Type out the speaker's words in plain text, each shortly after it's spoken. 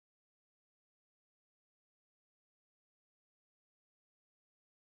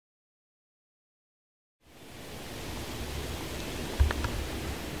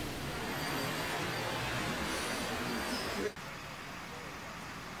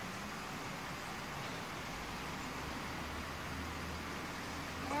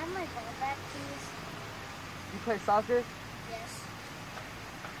ball back, please? You play soccer? Yes.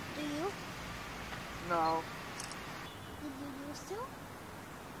 Do you? No. Did you used to?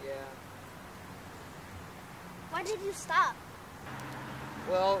 Yeah. Why did you stop?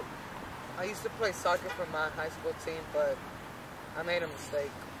 Well, I used to play soccer for my high school team, but I made a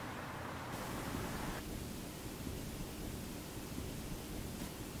mistake.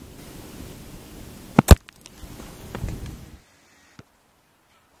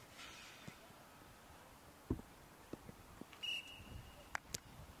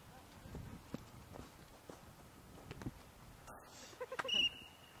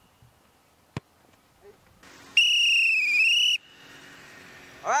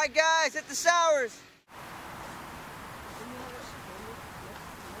 All right, guys, hit the showers.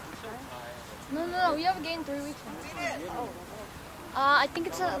 No, we have a game in 3 weeks now. I think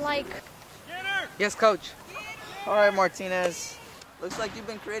it's like... Yes, Coach. All right, Martinez. Looks like you've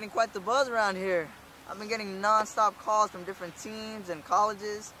been creating quite the buzz around here. I've been getting non-stop calls from different teams and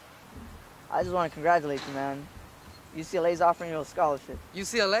colleges. I just want to congratulate you, man. UCLA's offering you a scholarship.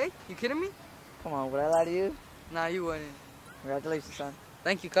 UCLA? You kidding me? Come on, would I lie to you? Nah, you wouldn't. Congratulations, son.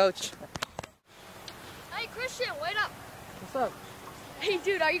 Thank you, Coach. Hey, Christian, wait up. What's up? Hey,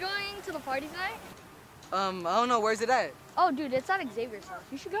 dude, are you going to the party tonight? I don't know. Where's it at? Oh, dude, it's at Xavier's house.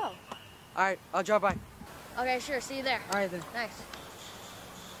 You should go. All right, I'll drop by. Okay, sure. See you there. All right, then. Thanks.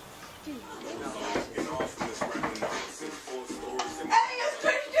 Dude.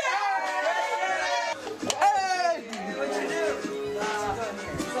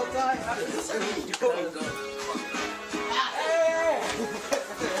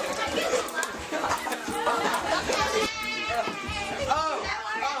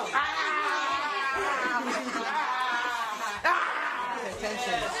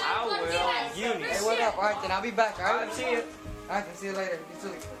 Hey, what up? All right, then I'll be back. All right, see you. All right, then see you later. You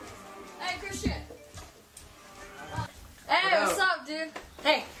too. Hey, Christian. Hey, what's up, dude?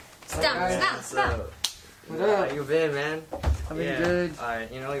 Hey, sit down, sit down. What up? How you been, man? I've been good.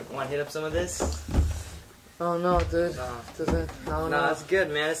 Alright, you want to hit up some of this? Oh, no, dude. No, it's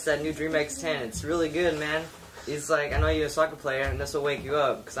good, man. It's that new Dream X10. It's really good, man. It's like, I know you're a soccer player, and this will wake you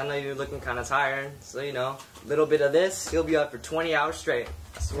up, because I know you're looking kind of tired. So, you know, a little bit of this, you'll be up for 20 hours straight.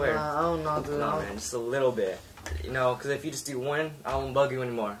 I swear. I don't know, dude. No, man, just a little bit. You know, because if you just do one, I won't bug you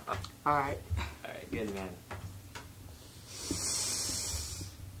anymore. All right. Alright, good, man.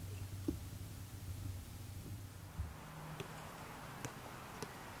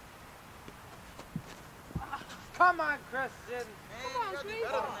 Come on, Christian. Come on, sweetie.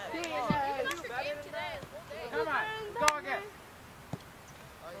 Come on, go again.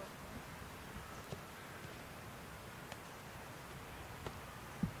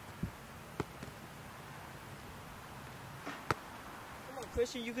 Come on,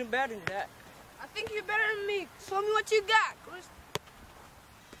 Christian, you can better than that. I think you're better than me. Show me what you got, Christian.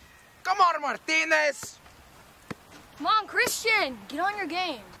 Come on, Martinez. Come on, Christian. Get on your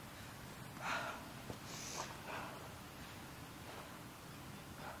game.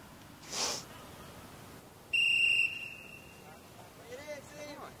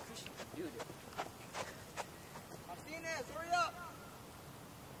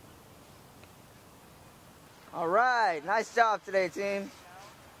 All right, nice job today, team.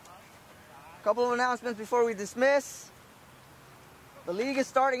 Couple of announcements before we dismiss. The league is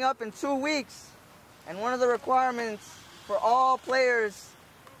starting up in 2 weeks, and one of the requirements for all players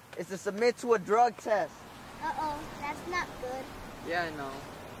is to submit to a drug test. Uh-oh, that's not good. Yeah, I know.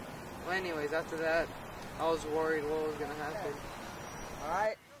 Well, anyways, after that, I was worried what was going to happen. All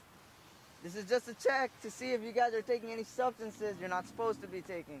right? This is just a check to see if you guys are taking any substances you're not supposed to be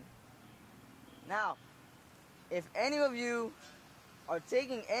taking. Now, if any of you are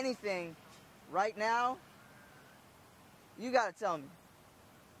taking anything right now, you gotta tell me.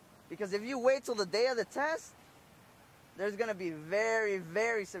 Because if you wait till the day of the test, there's gonna be very,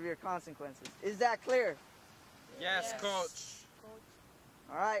 very severe consequences. Is that clear? Yes, Coach.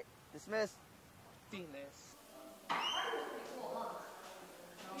 All right, dismissed. Martinez.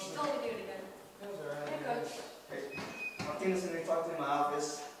 Martinez and they talk to you in my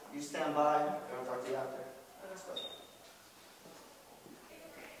office. You stand by. I'm gonna talk to you after. Let's go.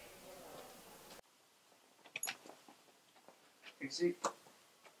 Take a seat.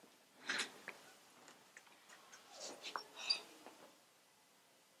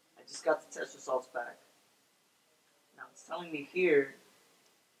 I just got the test results back. Now it's telling me here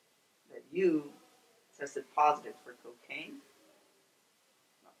that you tested positive for cocaine.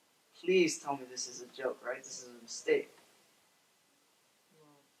 Now, please tell me this is a joke, right? This is a mistake. No,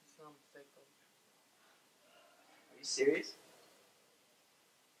 it's not a mistake, Coach. Are you serious?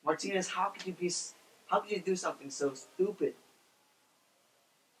 Martinez, how could you do something so stupid?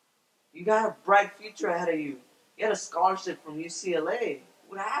 You got a bright future ahead of you. You had a scholarship from UCLA.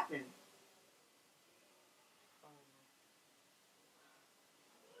 What happened?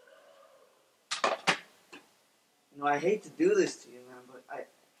 You know, I hate to do this to you, man, but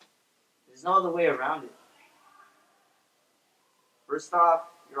there's no other way around it. First off,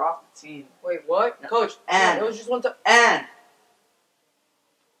 you're off the team. Wait, what? Coach, And it was just one time. And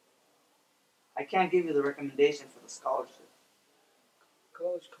I can't give you the recommendation for the scholarship.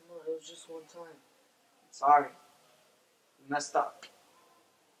 Coach, come on, it was just one time. Sorry. You messed up.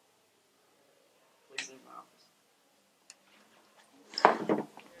 Please leave my office.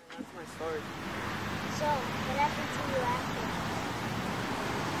 That's my story. So, what happened to you after?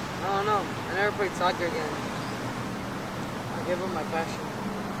 I don't know. I never played soccer again. I gave up my passion.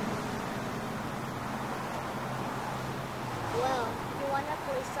 Well, you want to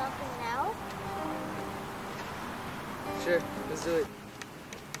play soccer now? Sure, let's do it.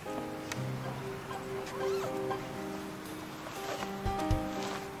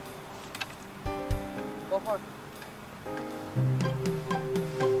 Go for it.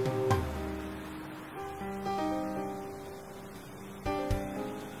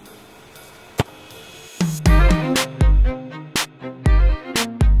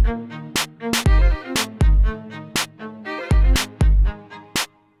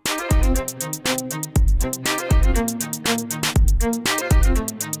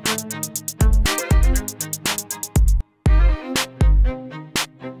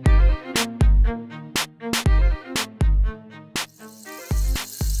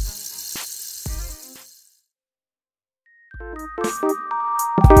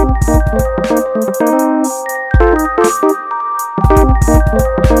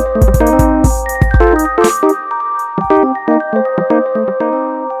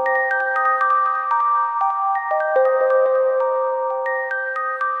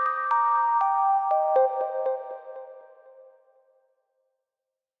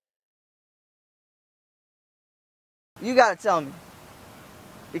 You gotta tell me.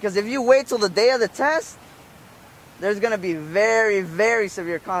 Because if you wait till the day of the test, there's gonna be very, very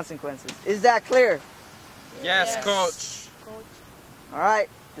severe consequences. Is that clear? Yes, coach. Alright,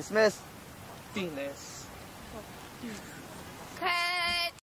 dismissed. Martinez.